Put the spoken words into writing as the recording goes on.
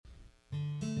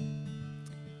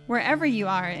Wherever you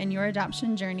are in your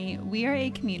adoption journey, we are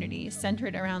a community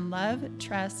centered around love,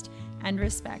 trust, and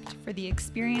respect for the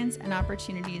experience and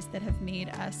opportunities that have made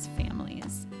us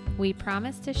families. We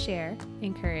promise to share,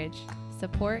 encourage,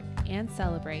 support, and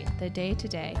celebrate the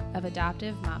day-to-day of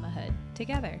adoptive mamahood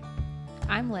together.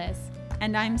 I'm Liz.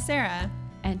 And I'm Sarah.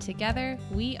 And together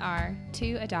we are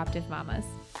two adoptive mamas.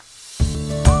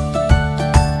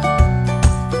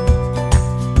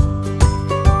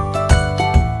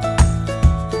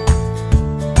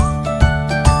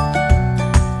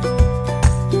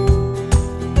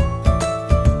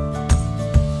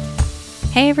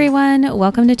 Hey everyone,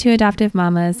 welcome to Two Adoptive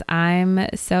Mamas. I'm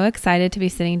so excited to be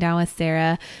sitting down with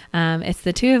Sarah. It's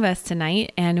the two of us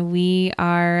tonight, and we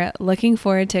are looking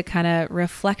forward to kind of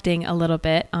reflecting a little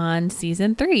bit on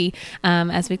season 3.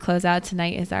 As we close out,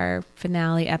 tonight is our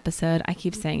finale episode. I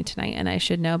keep saying tonight, and I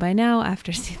should know by now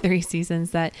after 3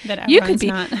 seasons that you could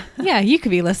be, you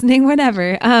could be listening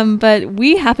whenever. But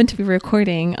we happen to be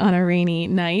recording on a rainy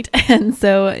night, and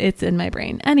so it's in my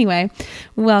brain. Anyway,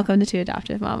 welcome to Two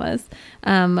Adoptive Mamas.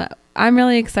 I'm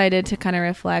really excited to kind of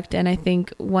reflect. And I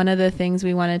think one of the things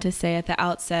we wanted to say at the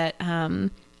outset,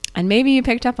 and maybe you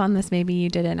picked up on this, maybe you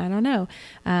didn't, I don't know.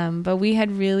 But we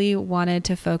had really wanted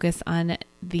to focus on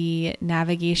the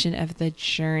navigation of the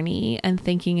journey and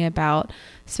thinking about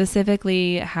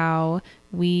specifically how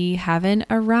we haven't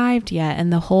arrived yet.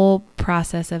 And the whole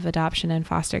process of adoption and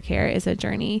foster care is a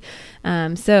journey.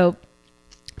 So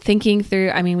thinking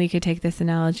through, I mean, we could take this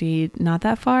analogy not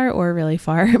that far or really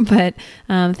far, but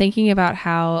thinking about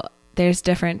how there's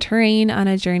different terrain on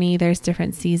a journey, there's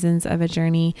different seasons of a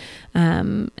journey,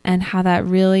 and how that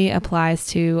really applies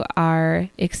to our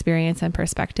experience and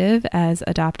perspective as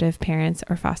adoptive parents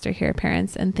or foster care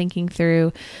parents, and thinking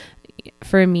through,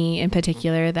 for me in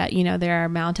particular, that, you know, there are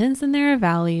mountains and there are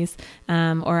valleys,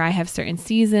 or I have certain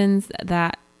seasons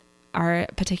that are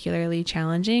particularly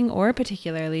challenging or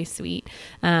particularly sweet.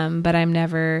 But I'm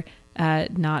never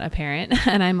not a parent,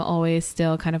 and I'm always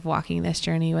still kind of walking this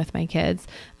journey with my kids.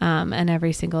 And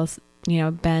every single,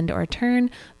 bend or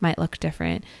turn might look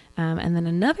different. And then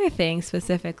another thing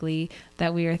specifically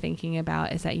that we are thinking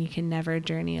about is that you can never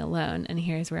journey alone. And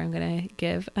here's where I'm going to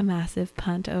give a massive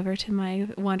punt over to my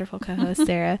wonderful co-host,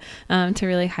 Sarah, to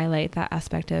really highlight that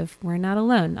aspect of we're not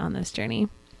alone on this journey.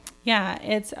 Yeah,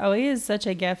 it's always such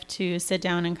a gift to sit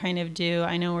down and kind of do,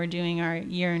 I know we're doing our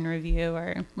year in review,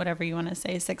 or whatever you want to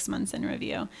say, 6 months in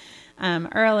review.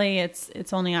 Early,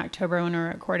 it's only October when we're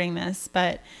recording this,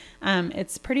 but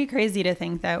it's pretty crazy to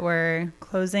think that we're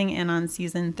closing in on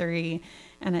season 3,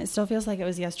 and it still feels like it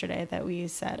was yesterday that we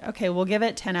said, okay, we'll give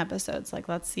it 10 episodes. Like,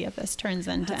 let's see if this turns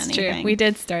into anything. That's true. We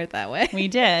did start that way. We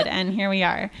did, and here we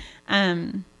are.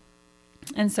 And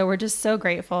so we're just so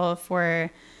grateful for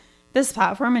this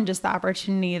platform and just the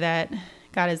opportunity that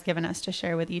God has given us to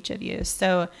share with each of you.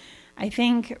 So I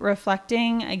think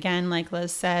reflecting again, like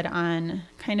Liz said, on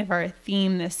kind of our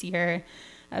theme this year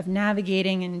of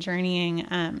navigating and journeying,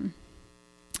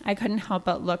 I couldn't help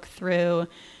but look through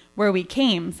where we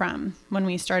came from when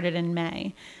we started in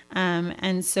May.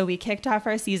 And so we kicked off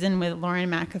our season with Lauren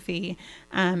McAfee,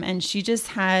 and she just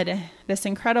had this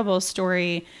incredible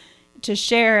story to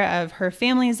share of her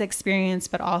family's experience,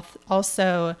 but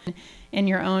also in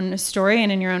your own story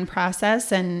and in your own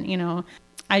process. And,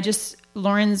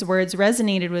 Lauren's words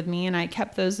resonated with me, and I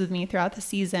kept those with me throughout the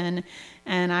season.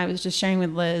 And I was just sharing with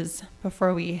Liz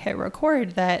before we hit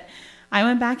record that I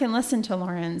went back and listened to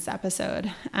Lauren's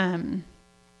episode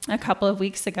a couple of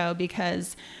weeks ago,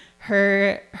 because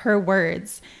her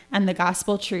words and the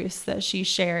gospel truths that she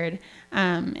shared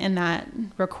in that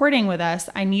recording with us,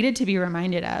 I needed to be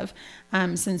reminded of,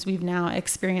 since we've now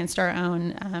experienced our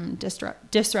own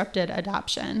disrupted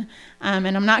adoption.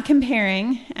 And I'm not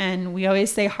comparing, and we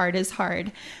always say hard is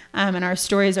hard, and our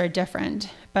stories are different,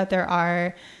 but there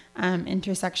are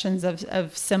intersections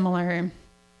of similar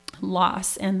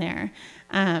loss in there.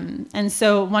 And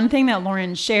so one thing that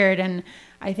Lauren shared, and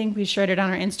I think we shared it on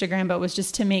our Instagram, but was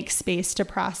just to make space to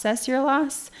process your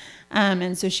loss.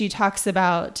 And so she talks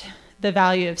about the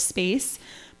value of space,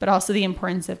 but also the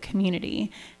importance of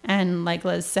community. And like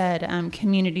Liz said,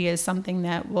 community is something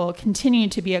that will continue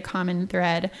to be a common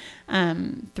thread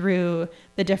through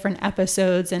the different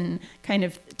episodes and kind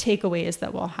of takeaways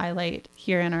that we'll highlight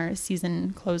here in our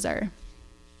season closer.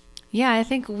 Yeah, I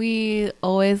think we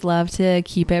always love to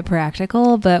keep it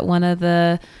practical, but one of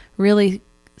the really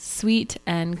sweet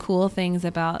and cool things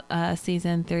about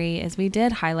season 3 is we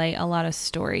did highlight a lot of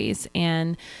stories.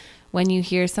 And when you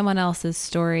hear someone else's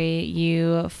story,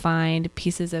 you find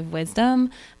pieces of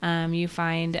wisdom. You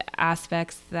find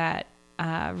aspects that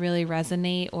really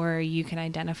resonate or you can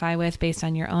identify with based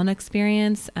on your own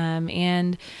experience.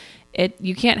 And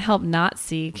you can't help not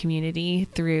see community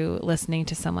through listening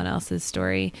to someone else's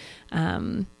story.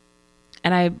 And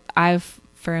I've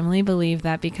firmly believe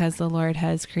that because the Lord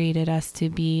has created us to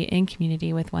be in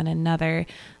community with one another,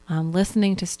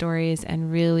 listening to stories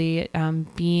and really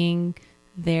being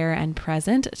there and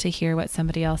present to hear what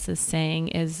somebody else is saying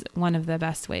is one of the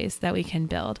best ways that we can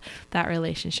build that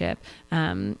relationship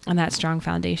and that strong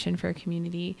foundation for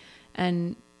community.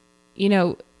 And,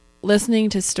 listening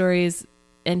to stories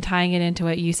and tying it into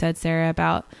what you said, Sarah,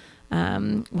 about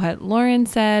what Lauren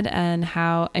said and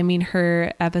how,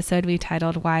 her episode we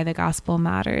titled Why the Gospel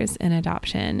Matters in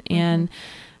Adoption. Mm-hmm.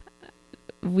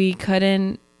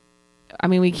 And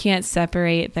we can't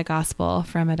separate the gospel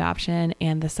from adoption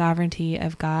and the sovereignty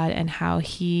of God and how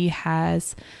he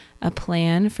has a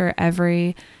plan for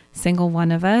every single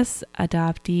one of us,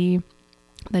 adoptee,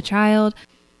 the child,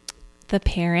 the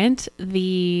parent,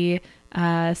 the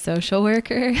social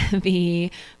worker, the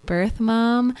birth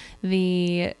mom,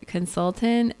 the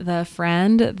consultant, the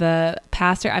friend, the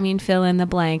pastor, fill in the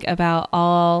blank about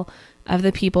all of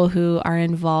the people who are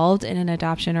involved in an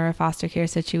adoption or a foster care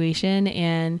situation,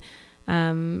 and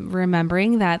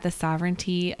remembering that the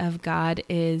sovereignty of God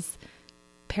is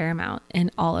paramount in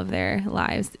all of their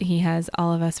lives. He has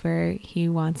all of us where he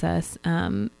wants us,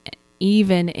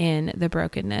 even in the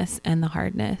brokenness and the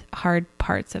hard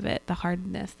parts of it, the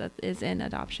hardness that is in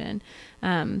adoption.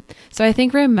 So I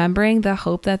think remembering the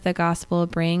hope that the gospel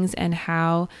brings and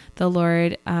how the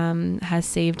Lord has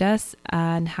saved us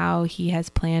and how he has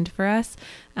planned for us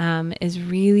is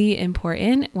really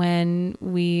important when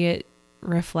we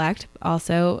reflect,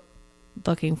 also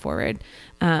looking forward.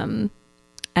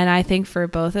 And I think for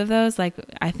both of those, I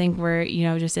think we're,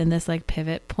 just in this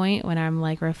pivot point when I'm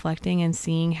reflecting and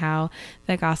seeing how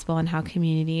the gospel and how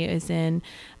community is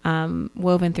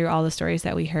woven through all the stories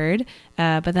that we heard.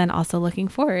 But then also looking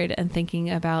forward and thinking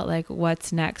about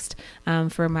what's next,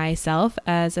 for myself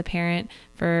as a parent,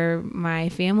 for my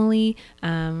family,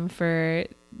 for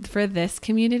this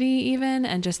community even,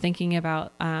 and just thinking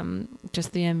about,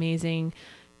 just the amazing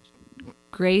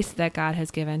grace that God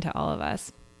has given to all of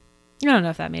us. I don't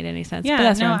know if that made any sense. Yeah, but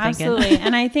that's no, what I'm thinking. absolutely.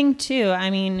 And I think too,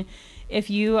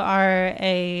 if you are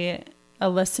a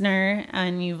listener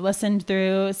and you've listened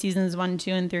through seasons 1,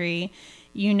 2, and 3,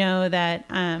 you know that,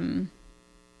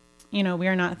 we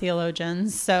are not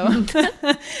theologians. So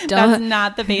that's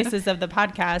not the basis of the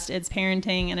podcast. It's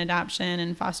parenting and adoption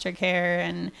and foster care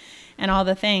and all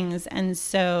the things. And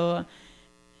so,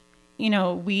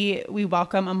 we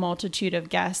welcome a multitude of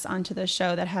guests onto the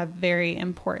show that have very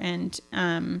important,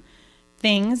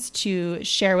 things to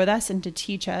share with us and to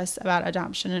teach us about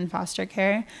adoption and foster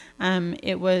care.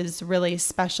 It was really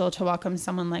special to welcome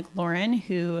someone like Lauren,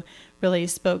 who really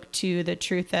spoke to the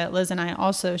truth that Liz and I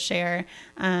also share,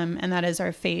 and that is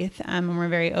our faith, and we're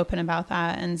very open about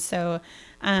that. And so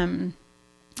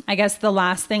I guess the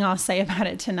last thing I'll say about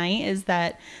it tonight is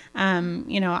that,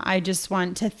 I just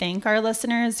want to thank our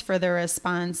listeners for the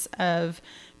response of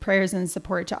prayers and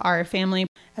support to our family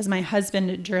as my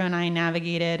husband, Drew, and I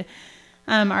navigated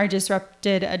our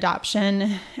disrupted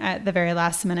adoption at the very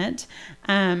last minute.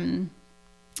 And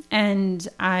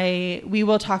we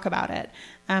will talk about it.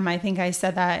 I think I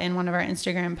said that in one of our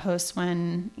Instagram posts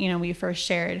when, we first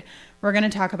shared. We're going to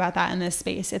talk about that in this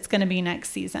space. It's going to be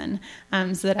next season,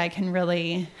 so that I can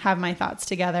really have my thoughts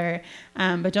together.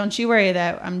 But don't you worry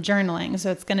that I'm journaling. So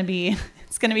it's going to be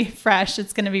fresh.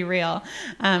 It's going to be real,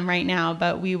 right now,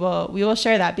 but we will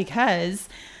share that because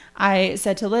I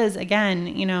said to Liz again,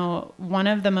 one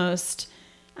of the most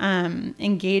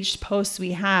engaged posts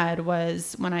we had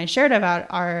was when I shared about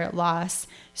our loss.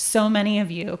 So many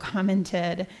of you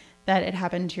commented that it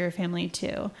happened to your family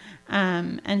too.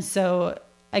 And so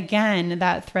again,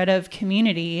 that thread of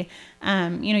community,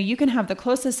 you can have the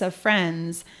closest of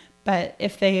friends, but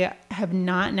if they have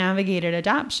not navigated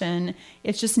adoption,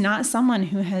 it's just not someone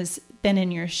who has been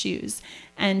in your shoes.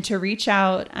 And to reach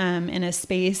out in a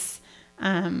space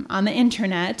on the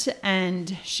internet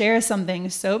and share something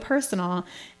so personal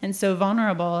and so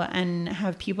vulnerable and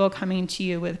have people coming to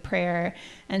you with prayer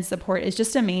and support is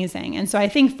just amazing. And so I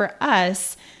think for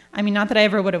us, not that I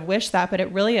ever would have wished that, but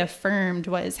it really affirmed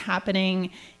what is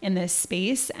happening in this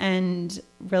space and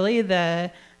really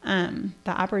the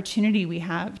opportunity we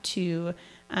have to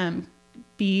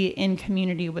be in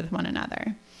community with one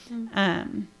another.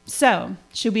 Mm-hmm. So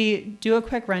should we do a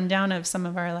quick rundown of some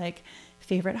of our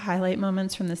favorite highlight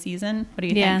moments from the season? What do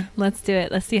you think? Yeah, let's do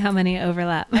it. Let's see how many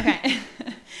overlap. Okay.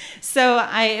 So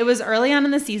it was early on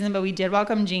in the season, but we did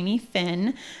welcome Jamie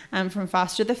Finn from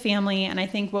Foster the Family. And I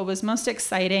think what was most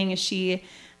exciting is she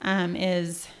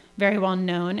is very well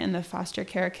known in the foster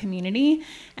care community.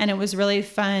 And it was really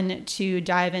fun to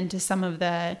dive into some of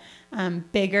the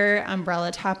bigger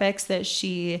umbrella topics that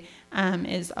she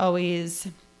is always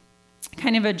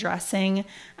kind of addressing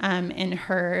in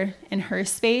her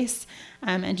space,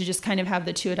 and to just kind of have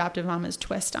the Two Adoptive Mamas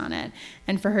twist on it,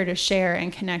 and for her to share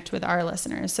and connect with our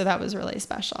listeners. So that was really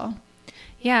special.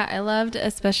 Yeah, I loved,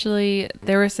 especially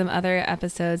there were some other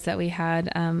episodes that we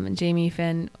had. Jamie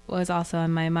Finn was also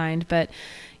on my mind, but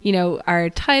you know, our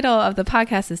title of the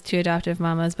podcast is Two Adoptive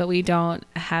Mamas, but we don't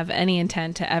have any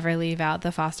intent to ever leave out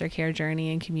the foster care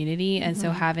journey and community. And so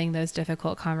having those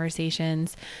difficult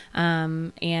conversations,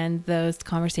 and those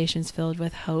conversations filled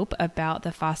with hope about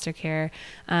the foster care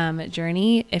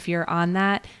journey, if you're on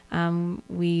that,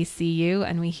 we see you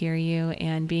and we hear you,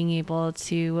 and being able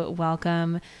to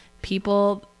welcome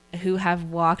people who have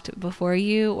walked before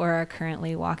you or are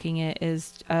currently walking it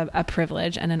is a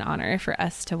privilege and an honor for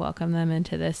us to welcome them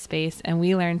into this space. And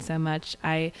we learned so much.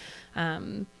 My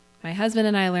husband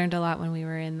and I learned a lot when we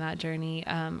were in that journey,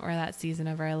 or that season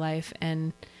of our life.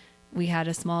 And we had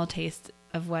a small taste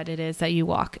of what it is that you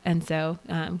walk. And so,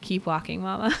 keep walking,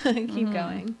 Mama, keep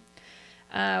going.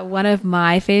 One of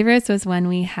my favorites was when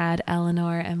we had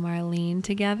Eleanor and Marlene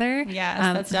together. Yes,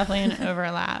 that's definitely an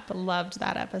overlap. Loved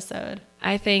that episode.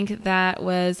 I think that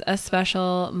was a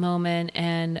special moment,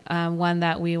 and one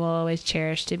that we will always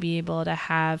cherish, to be able to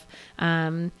have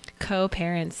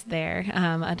co-parents there,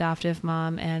 adoptive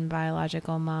mom and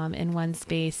biological mom in one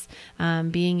space,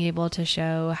 being able to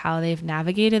show how they've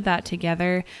navigated that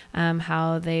together,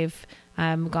 how they've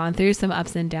gone through some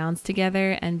ups and downs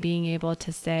together, and being able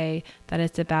to say that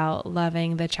it's about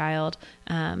loving the child,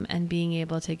 and being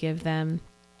able to give them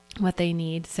what they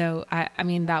need. So I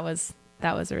mean, that was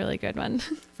a really good one.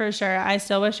 For sure. I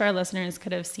still wish our listeners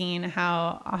could have seen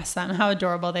how awesome, how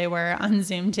adorable they were on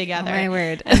Zoom together. Oh, my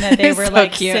word. And that they were so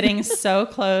like cute. sitting so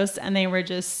close, and they were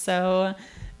just so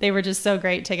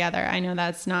great together. I know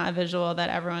that's not a visual that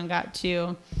everyone got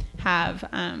to have.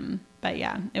 But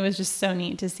yeah, it was just so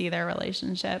neat to see their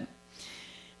relationship.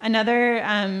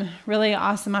 Another really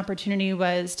awesome opportunity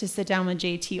was to sit down with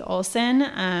JT Olson.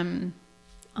 On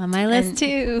my list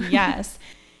too. Yes.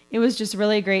 It was just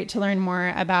really great to learn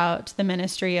more about the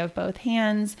ministry of Both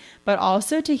Hands, but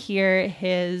also to hear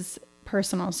his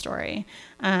personal story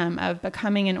of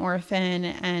becoming an orphan,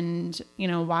 and, you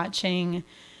know, watching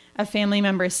a family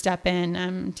member step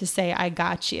in to say, I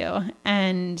got you.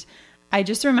 And I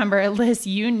just remember, Liz,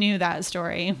 you knew that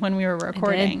story when we were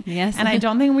recording. I did, yes. And I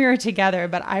don't think we were together,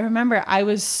 but I remember I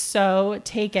was so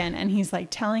taken, and he's like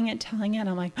telling it.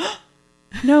 I'm like, oh,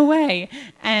 no way.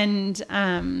 And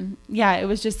yeah, it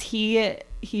was just, he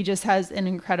just has an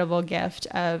incredible gift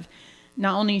of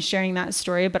not only sharing that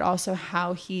story, but also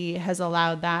how he has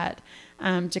allowed that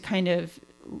to kind of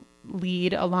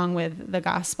lead along with the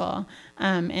gospel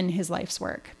in his life's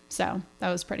work. So that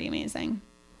was pretty amazing.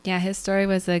 Yeah, his story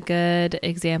was a good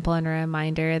example and a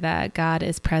reminder that God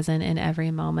is present in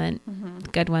every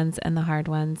moment, good ones and the hard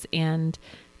ones, and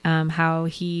how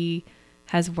he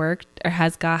has worked, or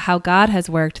how God has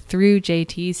worked through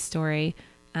JT's story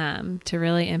to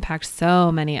really impact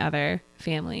so many other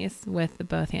families with the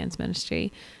Both Hands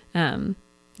ministry.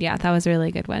 Yeah, that was a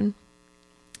really good one.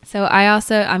 So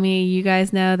I mean, you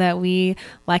guys know that we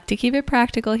like to keep it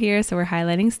practical here. So we're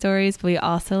highlighting stories, but we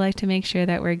also like to make sure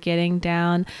that we're getting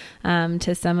down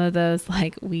to some of those,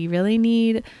 like, we really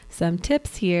need some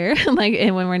tips here, like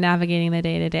when we're navigating the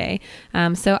day to day.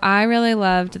 So I really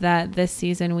loved that this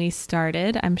season we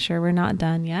started, I'm sure we're not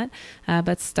done yet,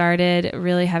 but started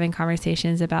really having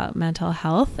conversations about mental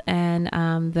health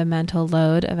and the mental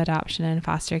load of adoption and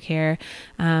foster care.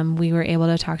 We were able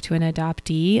to talk to an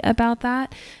adoptee about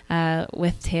that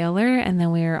with Taylor, and then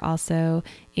we were also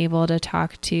able to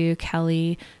talk to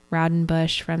Kelly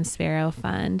Rowdenbush from Sparrow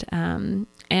Fund.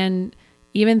 And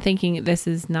even thinking, this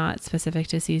is not specific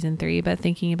to season 3, but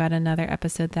thinking about another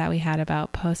episode that we had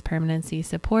about post-permanency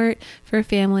support for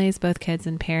families, both kids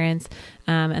and parents,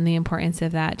 and the importance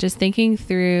of that. Just thinking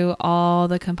through all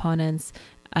the components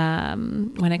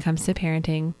when it comes to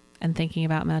parenting and thinking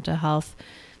about mental health.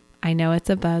 I know it's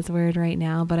a buzzword right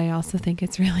now, but I also think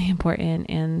it's really important,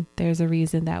 and there's a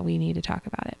reason that we need to talk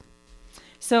about it.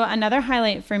 So another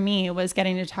highlight for me was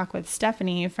getting to talk with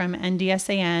Stephanie from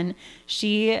NDSAN.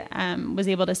 She was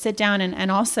able to sit down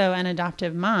and also an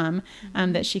adoptive mom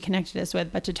that she connected us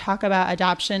with, but to talk about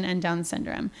adoption and Down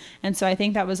syndrome. And so I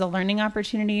think that was a learning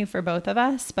opportunity for both of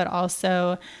us, but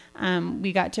also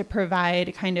we got to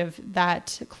provide kind of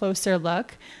that closer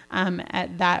look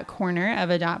at that corner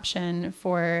of adoption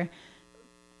for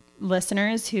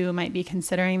listeners who might be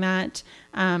considering that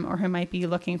or who might be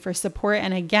looking for support.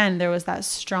 And again, there was that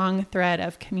strong thread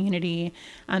of community,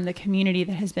 the community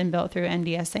that has been built through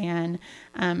NDSAN.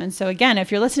 And so again,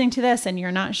 if you're listening to this and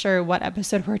you're not sure what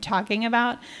episode we're talking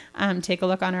about, take a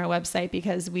look on our website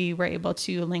because we were able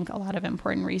to link a lot of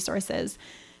important resources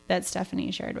that Stephanie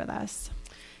shared with us.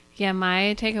 Yeah,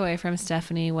 my takeaway from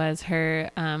Stephanie was her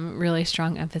really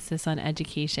strong emphasis on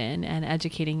education and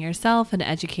educating yourself and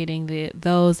educating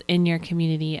those in your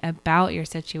community about your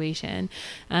situation.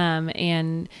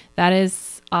 And that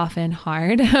is often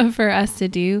hard for us to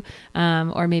do,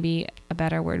 or maybe a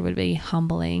better word would be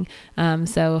humbling.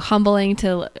 So humbling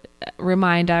to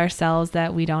remind ourselves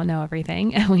that we don't know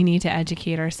everything and we need to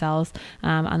educate ourselves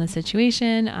on the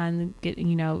situation.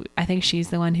 I think she's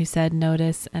the one who said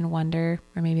notice and wonder,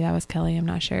 or maybe that was Kelly, I'm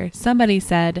not sure. Somebody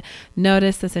said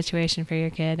notice the situation for your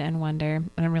kid and wonder.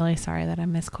 And I'm really sorry that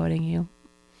I'm misquoting you.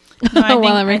 No,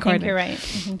 I'm recording. I think you're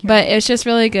right. But it's just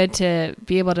really good to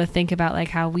be able to think about like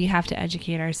how we have to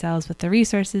educate ourselves with the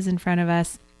resources in front of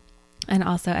us, and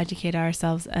also educate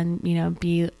ourselves and,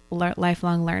 be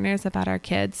lifelong learners about our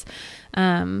kids.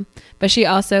 But she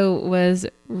also was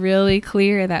really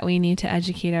clear that we need to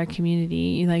educate our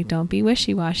community. Like, don't be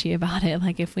wishy-washy about it.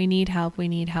 Like, if we need help, we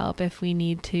need help. If we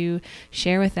need to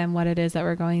share with them what it is that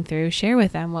we're going through, share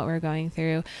with them what we're going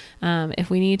through. If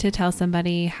we need to tell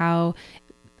somebody how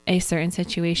a certain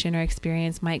situation or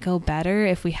experience might go better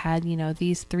if we had,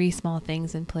 these 3 small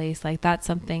things in place, like that's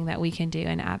something that we can do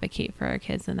and advocate for our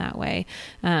kids in that way.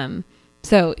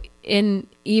 So in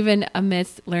even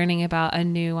amidst learning about a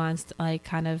nuanced, like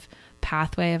kind of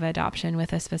pathway of adoption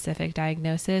with a specific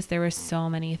diagnosis, there were so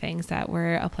many things that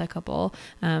were applicable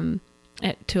to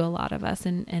a lot of us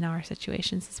in our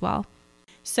situations as well.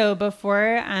 So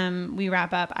before we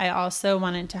wrap up, I also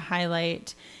wanted to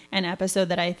highlight an episode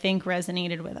that I think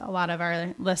resonated with a lot of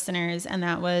our listeners, and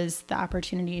that was the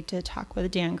opportunity to talk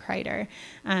with Dan Kreider.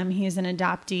 He's an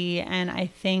adoptee, and I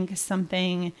think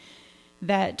something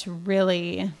that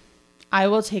really I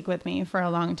will take with me for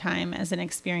a long time as an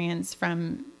experience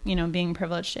from, being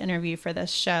privileged to interview for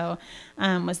this show,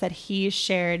 was that he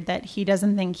shared that he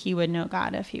doesn't think he would know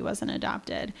God if he wasn't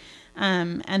adopted.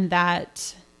 And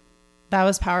that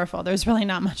was powerful. There's really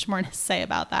not much more to say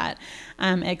about that,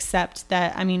 except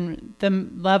that, the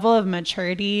level of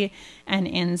maturity and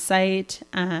insight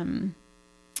and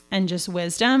just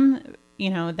wisdom,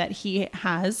 that he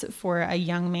has for a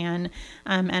young man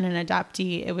and an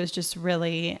adoptee, it was just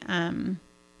really,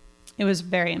 it was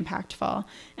very impactful.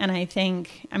 And I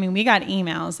think, we got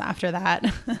emails after that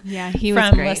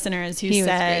from listeners who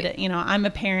said, I'm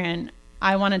a parent.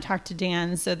 I want to talk to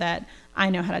Dan so that I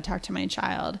know how to talk to my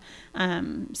child.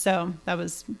 So that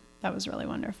was really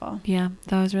wonderful. Yeah,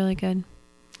 that was really good.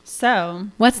 So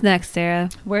what's next, Sarah?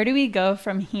 Where do we go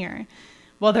from here?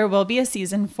 Well, there will be a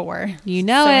season 4. You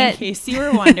know so in case you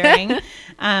were wondering,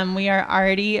 we are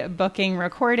already booking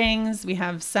recordings. We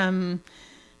have some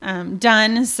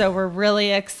done. So we're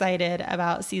really excited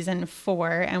about season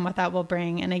 4 and what that will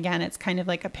bring. And again, it's kind of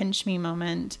like a pinch me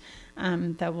moment.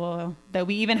 That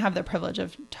we even have the privilege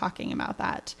of talking about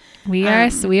that. We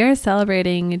are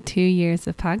celebrating 2 years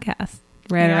of podcast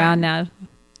around now.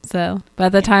 So by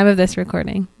the time of this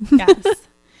recording. Yes.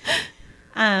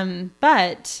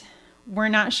 But we're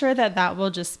not sure that will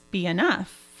just be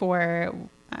enough for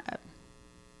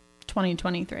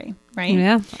 2023, right?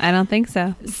 Yeah, I don't think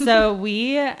so. So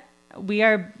we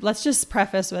are, let's just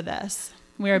preface with this.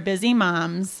 We are busy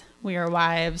moms. We are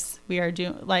wives. We are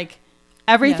doing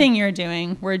everything you're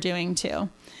doing, we're doing too.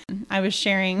 I was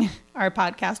sharing our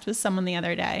podcast with someone the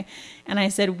other day, and I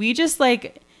said, we just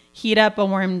heat up a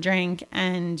warm drink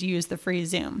and use the free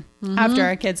Zoom after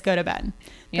our kids go to bed.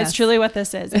 Yes. That's truly what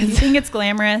this is. If you think it's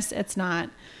glamorous, it's not.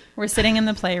 We're sitting in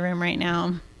the playroom right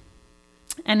now,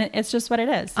 and it's just what it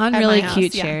is. On really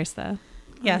cute chairs, though.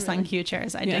 Yes, on cute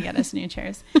chairs. I did get us new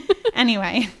chairs.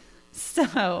 Anyway,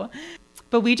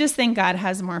 but we just think God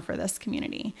has more for this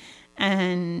community.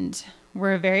 And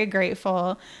we're very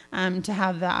grateful to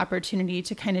have the opportunity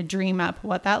to kind of dream up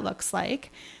what that looks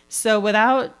like So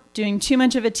without doing too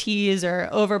much of a tease or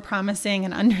over promising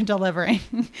and under delivering,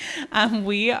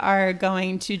 we are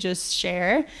going to just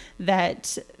share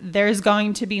that there's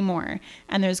going to be more,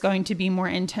 and there's going to be more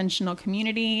intentional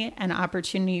community and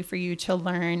opportunity for you to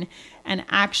learn and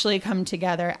actually come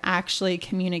together, actually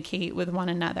communicate with one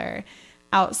another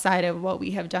outside of what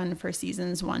we have done for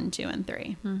seasons 1, 2, and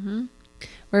 3. Mm-hmm.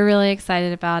 We're really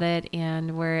excited about it,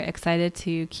 and we're excited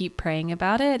to keep praying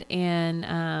about it.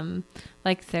 And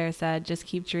like Sarah said, just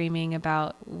keep dreaming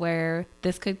about where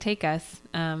this could take us.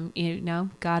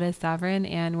 God is sovereign,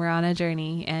 and we're on a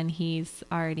journey, and He's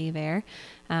already there.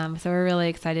 So we're really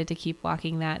excited to keep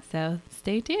walking that. So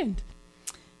stay tuned.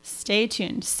 Stay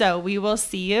tuned. So we will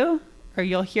see you, or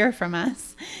you'll hear from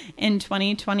us in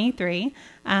 2023.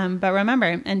 But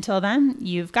remember, until then,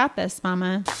 you've got this,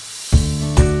 Mama.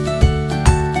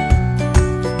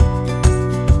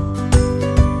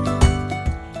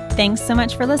 Thanks so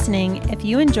much for listening. If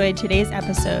you enjoyed today's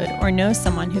episode or know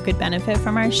someone who could benefit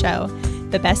from our show,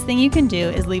 the best thing you can do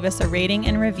is leave us a rating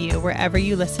and review wherever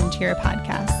you listen to your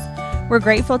podcasts. We're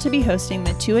grateful to be hosting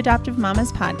the Two Adoptive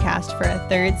Mamas podcast for a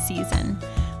 3rd season.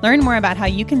 Learn more about how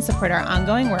you can support our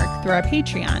ongoing work through our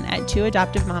Patreon at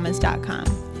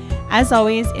twoadoptivemamas.com. As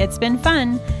always, it's been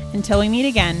fun. Until we meet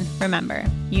again, remember,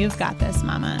 you've got this,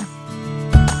 Mama.